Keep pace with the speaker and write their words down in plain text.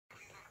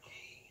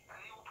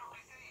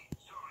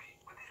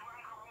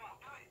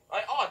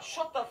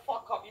shut the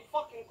fuck up. You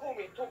fucking call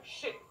me and talk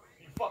shit.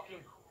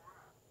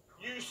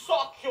 You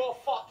suck your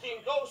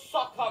fucking... Go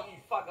suck out, you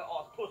faggot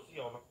ass pussy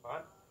on it,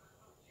 man.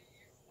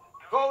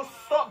 Go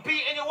stop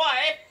beating your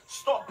wife.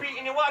 Stop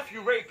beating your wife,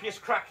 you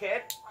rapist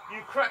crackhead.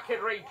 You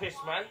crackhead rapist,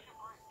 man.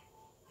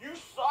 You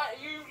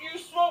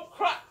smoke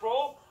crack,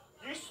 bro.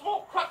 You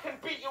smoke crack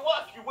and beat your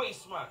wife, you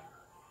waste, man.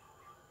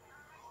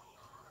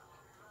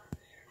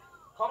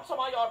 Come to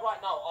my yard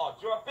right now,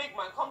 Ardz. You're a big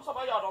man. Come to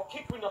my yard. I'll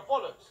kick you in the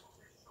bollocks.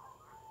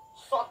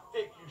 Suck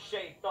dick, you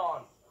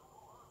shaitan.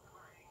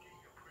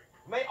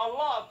 May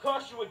Allah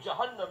curse you with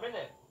Jahannam,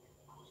 innit?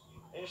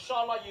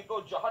 Inshallah, you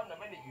go Jahannam,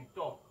 innit, you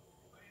dog.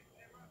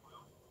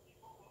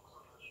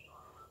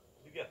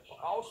 You get...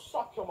 I'll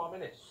suck your mum,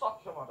 innit?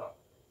 Suck your mother.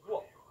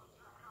 What?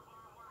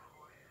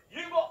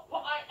 You got...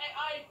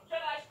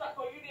 Jedi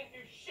Stucco, you didn't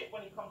do shit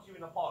when he comes to you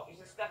in the park. He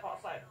said, step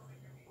outside.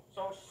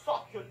 So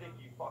suck your dick,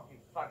 you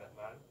fucking faggot,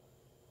 man.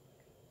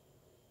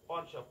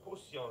 Bunch of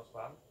pussies,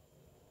 man.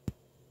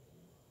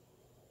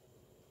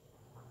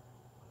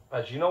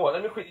 As you know what,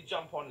 let me quickly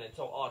jump on there and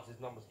tell Ardz his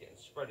number's getting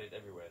spreaded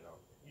everywhere now.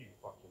 You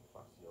fucking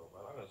fussy old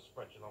man. I'm gonna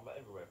spread your number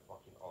everywhere,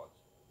 fucking Ardz.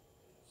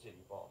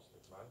 Silly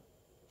bastard, man.